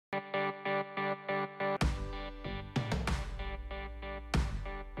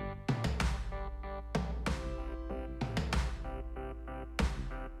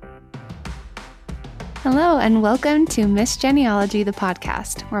Hello, and welcome to Miss Genealogy, the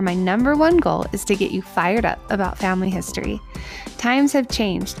podcast, where my number one goal is to get you fired up about family history. Times have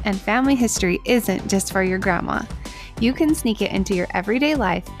changed, and family history isn't just for your grandma. You can sneak it into your everyday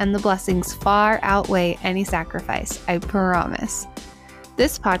life, and the blessings far outweigh any sacrifice, I promise.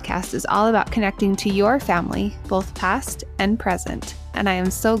 This podcast is all about connecting to your family, both past and present, and I am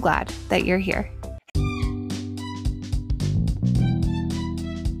so glad that you're here.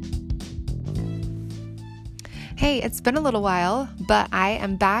 Hey, it's been a little while, but I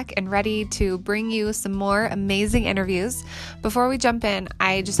am back and ready to bring you some more amazing interviews. Before we jump in,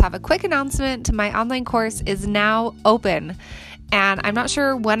 I just have a quick announcement. My online course is now open, and I'm not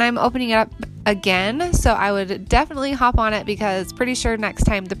sure when I'm opening it up again, so I would definitely hop on it because pretty sure next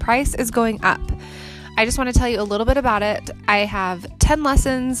time the price is going up. I just want to tell you a little bit about it. I have 10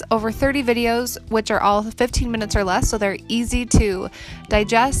 lessons, over 30 videos, which are all 15 minutes or less, so they're easy to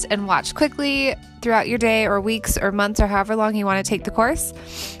digest and watch quickly throughout your day or weeks or months or however long you want to take the course.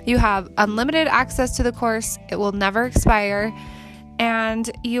 You have unlimited access to the course. It will never expire.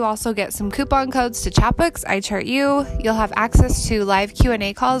 And you also get some coupon codes to Chatbooks, iChartU. You'll have access to live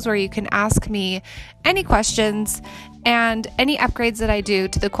Q&A calls where you can ask me any questions, and any upgrades that I do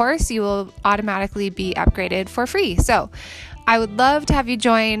to the course, you will automatically be upgraded for free. So I would love to have you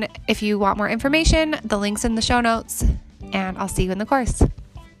join. If you want more information, the link's in the show notes, and I'll see you in the course.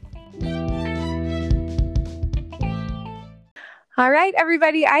 All right,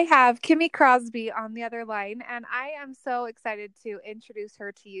 everybody, I have Kimmy Crosby on the other line, and I am so excited to introduce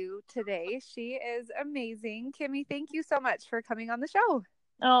her to you today. She is amazing. Kimmy, thank you so much for coming on the show.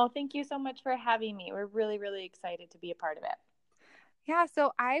 Oh, thank you so much for having me. We're really, really excited to be a part of it. Yeah,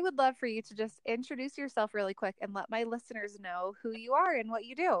 so I would love for you to just introduce yourself really quick and let my listeners know who you are and what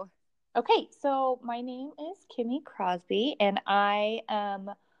you do. Okay, so my name is Kimmy Crosby, and I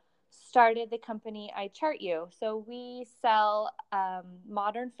started the company iChartU. So we sell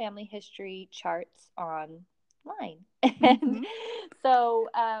modern family history charts online. And so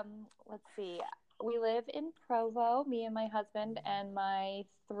let's see. We live in Provo, me and my husband and my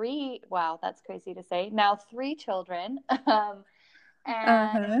that's crazy to say, now 3 children. I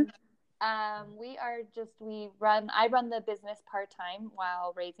run the business part-time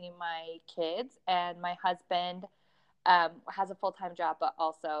while raising my kids, and my husband has a full-time job, but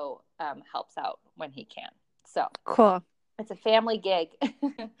also helps out when he can. So cool. It's a family gig.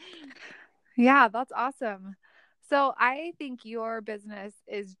 Yeah, that's awesome. So I think your business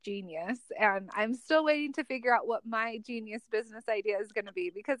is genius, and I'm still waiting to figure out what my genius business idea is going to be,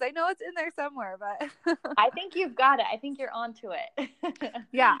 because I know it's in there somewhere, but I think you've got it. I think you're onto it.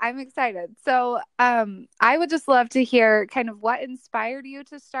 Yeah, I'm excited. So I would just love to hear kind of what inspired you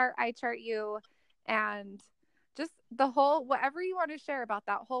to start iChartU, and just whatever you want to share about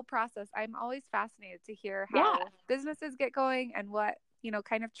that whole process. I'm always fascinated to hear how businesses get going and what,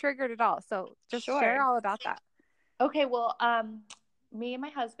 kind of triggered it all. So just share all about that. Okay, well, me and my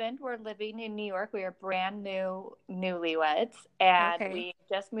husband were living in New York. We are brand new newlyweds, and we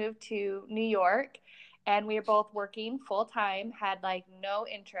just moved to New York, and we were both working full time, had no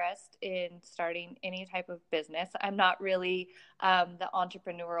interest in starting any type of business. I'm not really the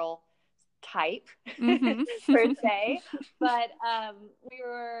entrepreneurial type per se, but we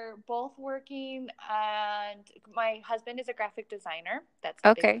were both working, and my husband is a graphic designer. That's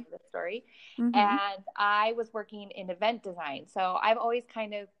the big the story. And I was working in event design, so I've always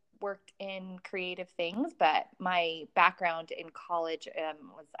kind of worked in creative things, but my background in college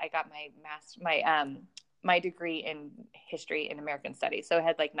was I got my degree in history and American studies. So it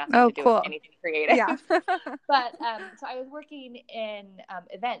had nothing to do with anything creative. Yeah. But so I was working in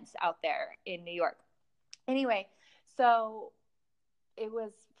events out there in New York. Anyway, so it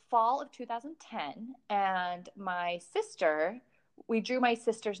was fall of 2010, and we drew my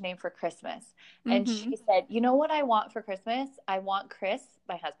sister's name for Christmas. And she said, you know what I want for Christmas? I want Chris,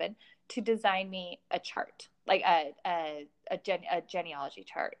 my husband, to design me a chart, like a genealogy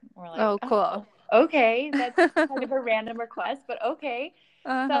chart. We're like, oh, cool. Okay, that's kind of a random request, but okay.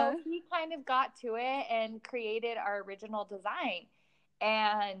 So he kind of got to it and created our original design.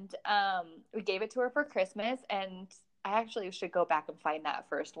 And we gave it to her for Christmas, and I actually should go back and find that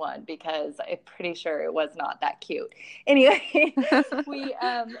first one because I'm pretty sure it was not that cute. Anyway,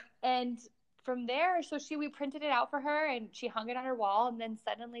 and from there, we printed it out for her, and she hung it on her wall. And then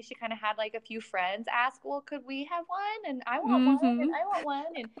suddenly she kind of had a few friends ask, well, could we have one? And I want one, and I want one.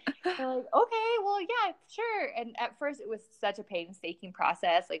 And they're like, okay, well, yeah, sure. And at first it was such a painstaking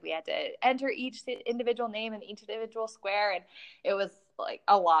process. We had to enter each individual name in each individual square, and it was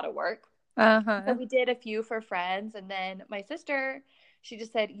a lot of work. So we did a few for friends, and then my sister, she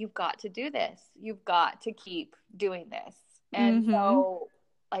just said, you've got to do this. You've got to keep doing this. And so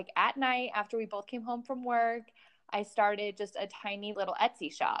like at night after we both came home from work, I started just a tiny little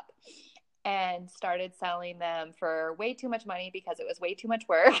Etsy shop and started selling them for way too much money because it was way too much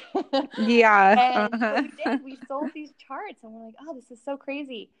work. Yeah. And so we did. We sold these charts and we're like, oh, this is so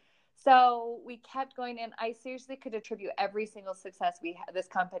crazy. So we kept going, and I seriously could attribute every single success this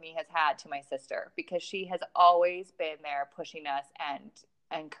company has had to my sister, because she has always been there pushing us and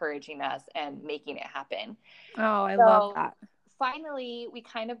encouraging us and making it happen. Oh, I love that. Finally, we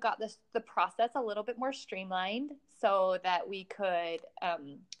kind of got the process a little bit more streamlined so that we could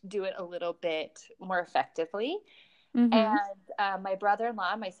do it a little bit more effectively. And my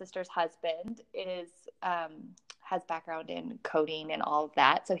brother-in-law, my sister's husband, has background in coding and all of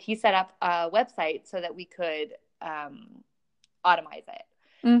that. So he set up a website so that we could automize it.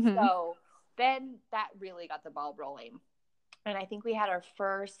 So then that really got the ball rolling. And I think we had our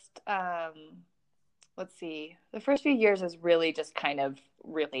first, the first few years was really just kind of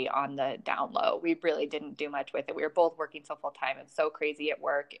really on the down low. We really didn't do much with it. We were both working so full time and so crazy at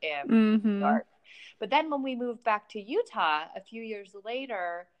work in New York. But then when we moved back to Utah a few years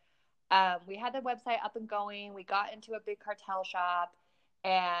later, we had the website up and going. We got into a big cartel shop,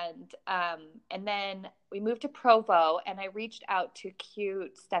 and then we moved to Provo, and I reached out to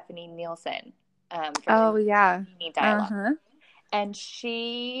cute Stephanie Nielsen. Dialogue. And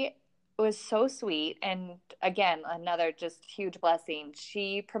she was so sweet. And again, another just huge blessing.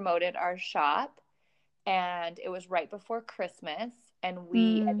 She promoted our shop, and it was right before Christmas. And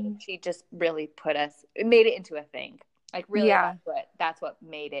she just really made it into a thing. Like really, that's what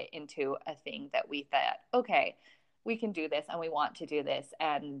made it into a thing that we thought, okay, we can do this and we want to do this.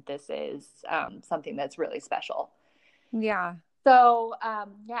 And this is something that's really special. Yeah. So,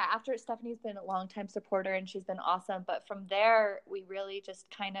 after Stephanie's been a longtime supporter and she's been awesome. But from there, we really just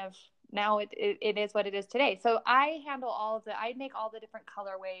kind of, now it is what it is today. So I make all the different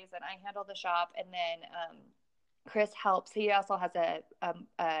colorways, and I handle the shop. And then Chris helps. He also has a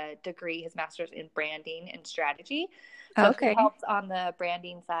degree, his master's in branding and strategy. So he helps on the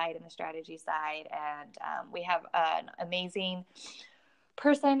branding side and the strategy side. And we have an amazing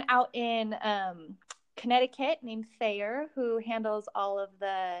person out in Connecticut named Thayer, who handles all of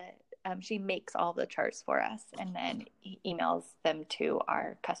she makes all the charts for us and then emails them to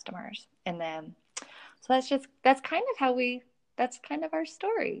our customers. And then, so that's kind of our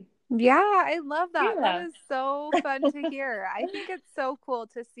story. Yeah, I love that. Yeah. That is so fun to hear. I think it's so cool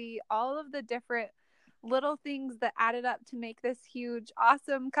to see all of the different little things that added up to make this huge,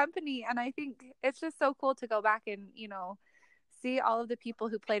 awesome company. And I think it's just so cool to go back and, see all of the people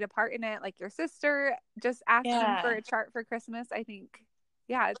who played a part in it, like your sister just asking for a chart for Christmas. I think,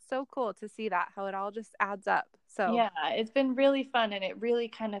 it's so cool to see that, how it all just adds up. So yeah, it's been really fun, and it really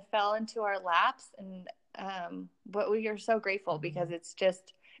kind of fell into our laps. And but we are so grateful because it's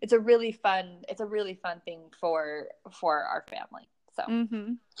a really fun thing for our family. So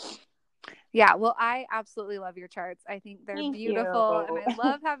yeah, well, I absolutely love your charts. I think they're beautiful, and I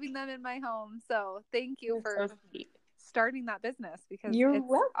love having them in my home. So thank you for starting that business, because you're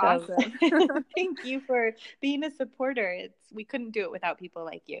welcome. Awesome. Thank you for being a supporter. We couldn't do it without people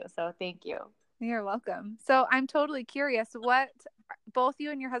like you. So thank you. You're welcome. So I'm totally curious, both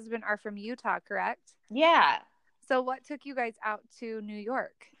you and your husband are from Utah, correct? Yeah. So what took you guys out to New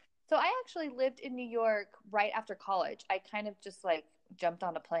York? So I actually lived in New York right after college. I kind of just jumped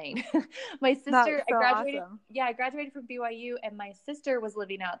on a plane. My sister, awesome. I graduated from BYU, and my sister was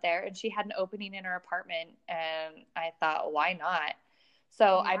living out there, and she had an opening in her apartment, and I thought, why not?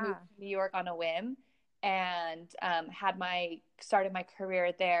 So I moved to New York on a whim, and started my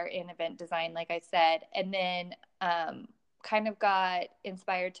career there in event design, like I said, and then kind of got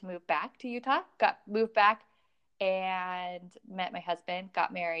inspired to move back to Utah, moved back and met my husband,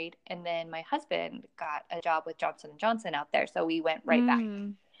 got married, and then my husband got a job with Johnson & Johnson out there, so we went right back.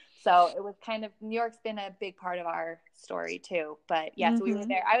 So it was kind of, New York's been a big part of our story too. But yeah, so we were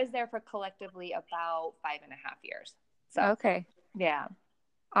there. I was there for collectively about 5.5 years. So okay. Yeah.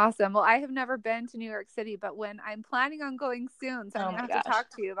 Awesome. Well, I have never been to New York City, but when I'm planning on going soon, so I'm going to have to talk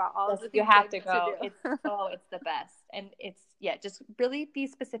to you about all of the things you have to go. It's the best. And it's, just really be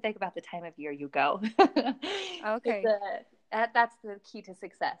specific about the time of year you go. Okay. That's the key to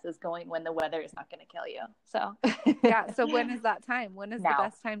success, is going when the weather is not going to kill you. So yeah. So when is that time? When is the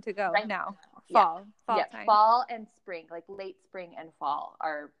best time to go? Right now. Fall time. Fall and spring, like late spring and fall,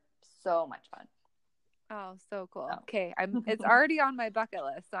 are so much fun. Oh, so cool. Okay. It's already on my bucket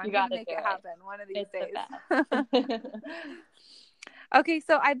list, so I'm going to make it happen one of these days. Okay,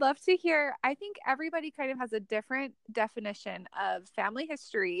 so I'd love to hear. I think everybody kind of has a different definition of family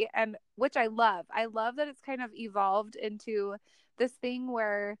history, and which I love. I love that it's kind of evolved into this thing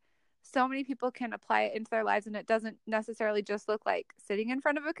where so many people can apply it into their lives, and it doesn't necessarily just look like sitting in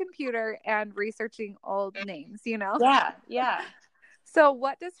front of a computer and researching old names, you know? Yeah, yeah. So,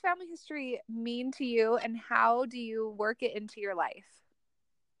 what does family history mean to you, and how do you work it into your life?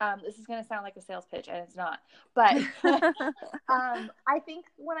 This is going to sound like a sales pitch, and it's not. But I think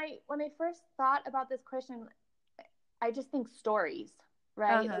when I first thought about this question, I just think stories,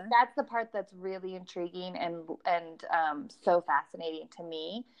 right? Like, that's the part that's really intriguing and so fascinating to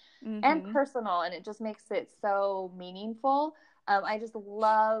me, and personal, and it just makes it so meaningful. I just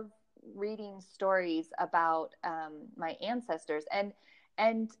love reading stories about my ancestors, and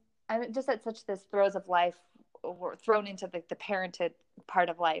I'm just at such this throes of life. We're thrown into the parented part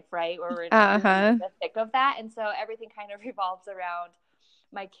of life, right? Where we're really in the thick of that. And so everything kind of revolves around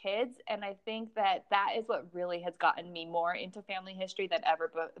my kids. And I think that is what really has gotten me more into family history than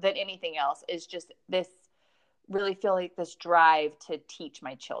anything else, is just this really feel like this drive to teach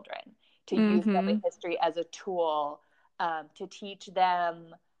my children, to use family history as a tool, to teach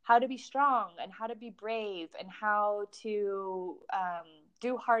them how to be strong and how to be brave and how to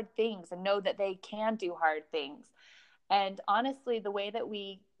do hard things and know that they can do hard things. And honestly, the way that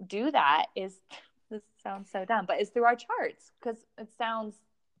we do that is, this sounds so dumb, but is through our charts, because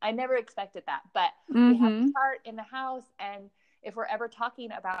I never expected that, but we have a chart in the house, and if we're ever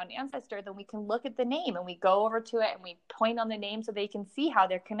talking about an ancestor, then we can look at the name and we go over to it and we point on the name so they can see how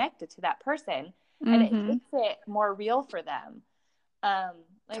they're connected to that person. And it makes it more real for them.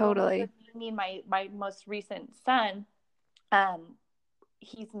 Like Totally. When my most recent son,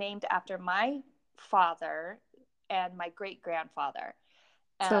 he's named after my father and my great grandfather.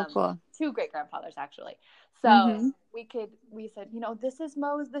 So cool. Two great grandfathers, actually. So we said, this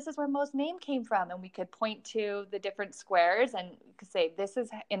is where Mo's name came from. And we could point to the different squares and say,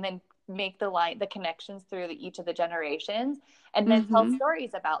 and then make the connections through each of the generations, and then tell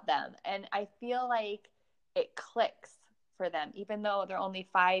stories about them. And I feel like it clicks for them, even though they're only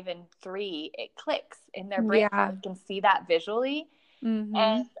 5 and 3, it clicks in their brain. Yeah. You can see that visually.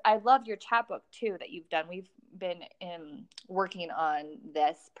 And I love your chapbook too that you've done. We've been working on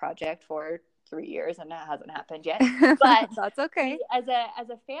this project for 3 years and that hasn't happened yet. But that's okay. As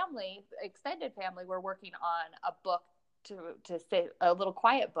a family, extended family, we're working on a book to say a little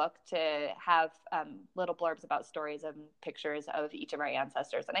quiet book to have little blurbs about stories and pictures of each of our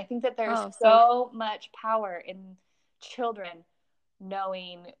ancestors. And I think that there's so much power in children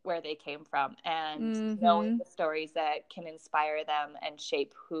knowing where they came from and knowing the stories that can inspire them and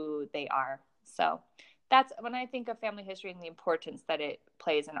shape who they are. So that's when I think of family history and the importance that it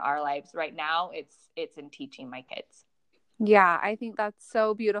plays in our lives right now. It's in teaching my kids. Yeah, I think that's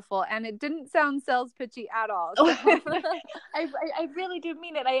so beautiful. And it didn't sound sales pitchy at all. So. I really do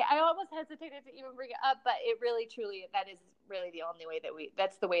mean it. I almost hesitated to even bring it up, but it really, truly, that is really the only way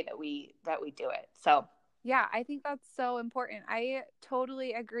that's the way that we do it. So yeah, I think that's so important. I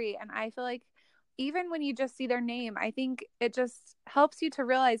totally agree. And I feel like even when you just see their name, I think it just helps you to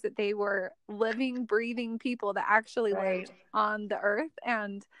realize that they were living, breathing people that actually lived on the earth.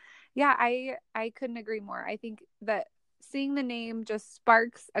 And yeah, I couldn't agree more. I think that seeing the name just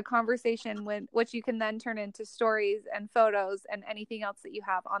sparks a conversation which you can then turn into stories and photos and anything else that you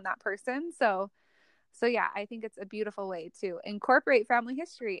have on that person. So yeah, I think it's a beautiful way to incorporate family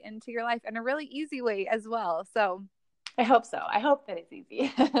history into your life, and a really easy way as well. So I hope so. I hope that it's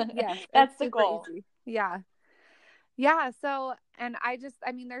easy. Yes, that's the goal. Easy. Yeah. Yeah. So, and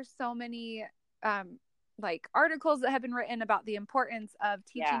there's so many like articles that have been written about the importance of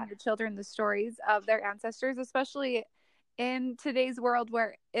teaching your children the stories of their ancestors, especially in today's world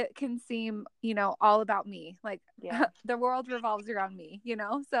where it can seem, all about me. Like the world revolves around me,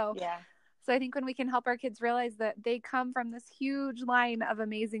 So So I think when we can help our kids realize that they come from this huge line of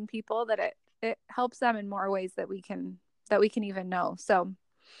amazing people, that it helps them in more ways that we can even know. So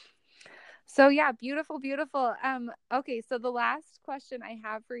yeah, beautiful, beautiful. Okay, so the last question I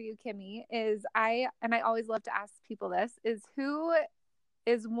have for you, Kimmy, is I always love to ask people this, is who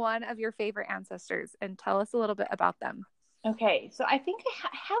is one of your favorite ancestors, and tell us a little bit about them. Okay, so I think I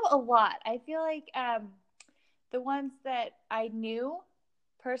have a lot. I feel like the ones that I knew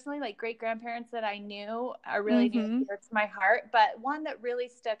personally, like great grandparents that I knew, are really near to my heart. But one that really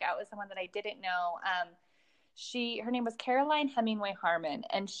stuck out was someone that I didn't know. Her name was Caroline Hemingway Harmon,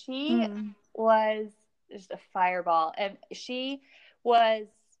 and she was just a fireball. And she was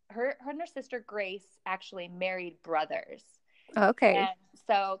her and her sister Grace actually married brothers. Okay. And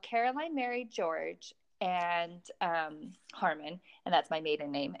so Caroline married George, and Harmon, and that's my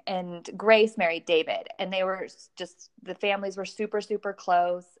maiden name. And Grace married David, and they were the families were super, super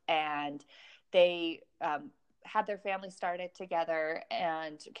close, and they had their family started together.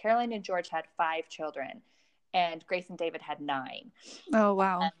 And Caroline and George had 5 children, and Grace and David had 9. Oh,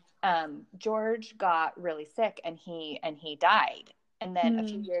 wow. And, George got really sick, and he died. And then a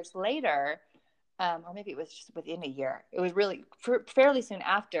few years later, or maybe it was just within a year, it was really fairly soon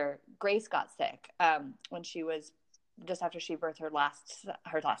after, Grace got sick when she was just after she birthed her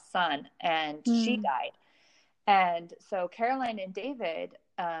last son, and she died. And so Caroline and David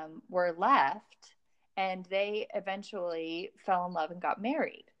were left, and they eventually fell in love and got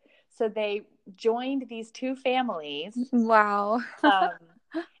married. So they joined these 2 families. Wow.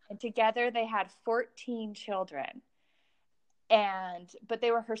 And together they had 14 children. But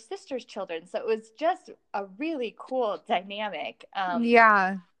they were her sister's children. So it was just a really cool dynamic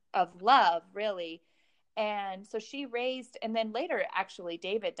of love, really. And so she raised, and then later, actually,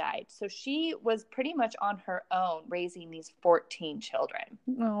 David died. So she was pretty much on her own raising these 14 children.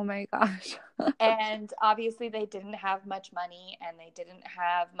 Oh my gosh. And obviously they didn't have much money, and they didn't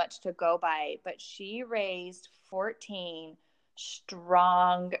have much to go by, but she raised 14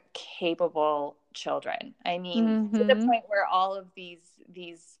 strong, capable children. I mean, to the point where all of these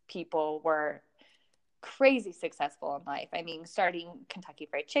people were crazy successful in life. I mean, starting Kentucky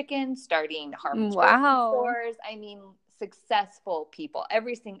Fried Chicken, starting Harmon's stores. I mean, successful people,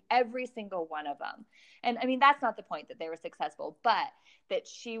 every single one of them. And I mean, that's not the point that they were successful, but that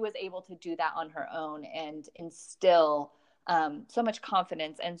she was able to do that on her own and instill so much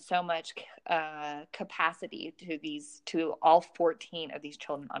confidence and so much capacity to all 14 of these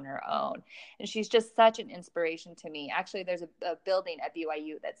children on her own. And she's just such an inspiration to me. Actually, there's a building at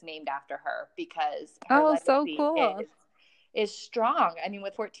BYU that's named after her, because her legacy is strong. I mean,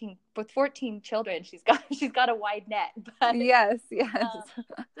 with 14 children, she's got a wide net. But yes. Just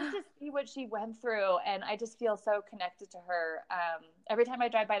to see what she went through, and I just feel so connected to her. Every time I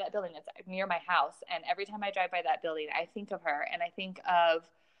drive by that building, it's near my house, and every time I drive by that building, I think of her, and I think of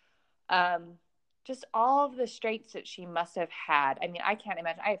just all of the strengths that she must have had. I mean, I can't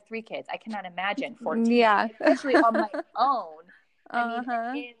imagine. I have 3 kids. I cannot imagine 14, especially on my own.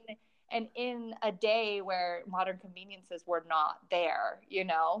 I mean, in a day where modern conveniences were not there,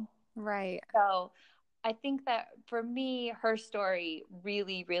 Right. So I think that for me, her story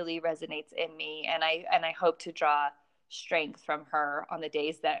really, really resonates in me, and I hope to draw strength from her on the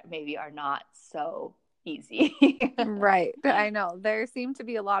days that maybe are not so easy. Right. I know. There seem to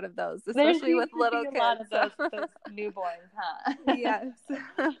be a lot of those, especially with little kids. A lot of those newborns, huh? Yes.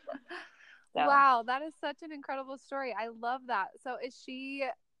 Wow, that is such an incredible story. I love that. So is she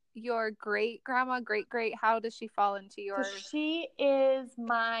your great grandma, great? How does she fall into your? So she is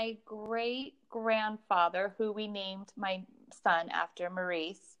my great grandfather, who we named my son after,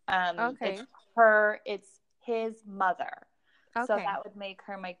 Maurice. Okay. It's his mother. Okay. So that would make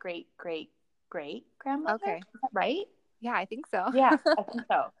her my great grandmother. Okay. Is that right? Yeah, I think so. Yeah, I think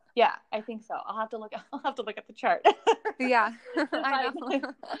so. Yeah, I think so. I'll have to look at the chart. Yeah. I know.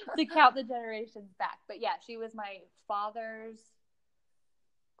 To count the generations back. But yeah, she was my father's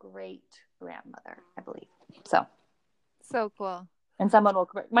great grandmother, I believe. So cool. And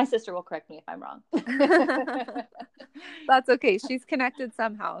my sister will correct me if I'm wrong. That's okay. She's connected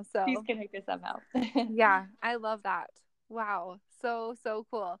somehow. Yeah, I love that. Wow. So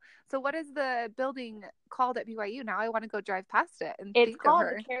cool. So what is the building called at BYU? Now I want to go drive past it and it's called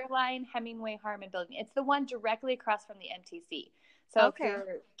the Caroline Hemingway Harmon Building. It's the one directly across from the MTC. So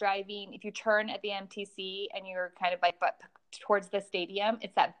if you turn at the MTC and you're kind of like towards the stadium,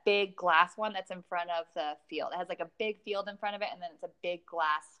 it's that big glass one that's in front of the field. It has like a big field in front of it, and then it's a big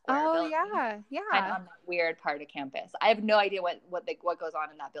glass square building. Yeah. Kind of on that weird part of campus. I have no idea what goes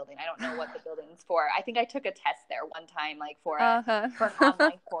on in that building. I don't know what the building's for. I think I took a test there one time, like for an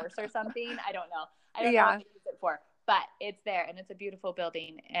online course or something. I don't know. I don't know what to use it for. But it's there, and it's a beautiful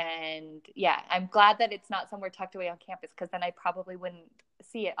building. And yeah, I'm glad that it's not somewhere tucked away on campus, because then I probably wouldn't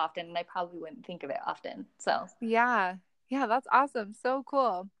see it often, and I probably wouldn't think of it often. So yeah, that's awesome. So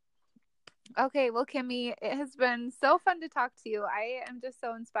cool. Okay, well, Kimmy, it has been so fun to talk to you. I am just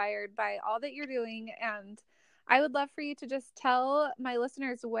so inspired by all that you're doing, and I would love for you to just tell my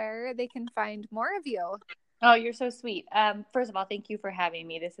listeners where they can find more of you. Oh, you're so sweet. First of all, thank you for having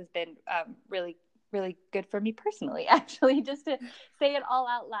me. This has been really, really good for me personally. Actually, just to say it all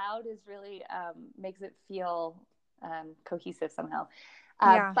out loud is really makes it feel cohesive somehow.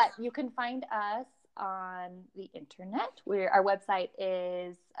 But you can find us on the internet. Our website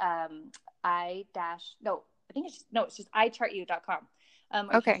is it's just iChartU.com. Or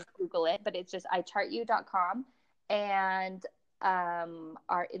you can Google it, but it's just ichartyou.com. And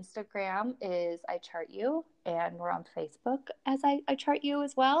our Instagram is ichartyou, and we're on Facebook as ichartyou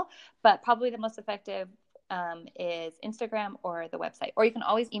as well. But probably the most effective is Instagram or the website. Or you can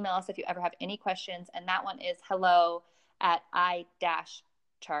always email us if you ever have any questions, and that one is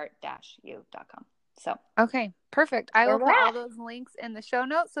hello@i-chart-u.com. So okay, perfect. I will put all those links in the show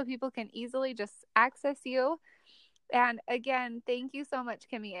notes so people can easily just access you. And again, thank you so much,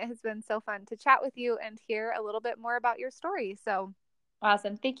 Kimmy. It has been so fun to chat with you and hear a little bit more about your story. So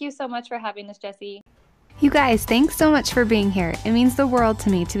awesome. Thank you so much for having us, Jessie. You guys, thanks so much for being here. It means the world to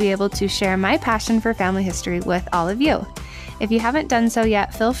me to be able to share my passion for family history with all of you. If you haven't done so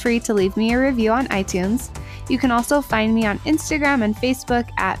yet, feel free to leave me a review on iTunes. You can also find me on Instagram and Facebook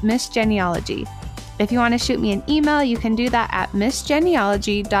at Miss Genealogy. If you want to shoot me an email, you can do that at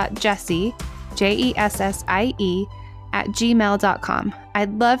missgenealogy.jessie, Jessie, @gmail.com.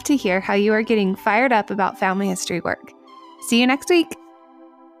 I'd love to hear how you are getting fired up about family history work. See you next week.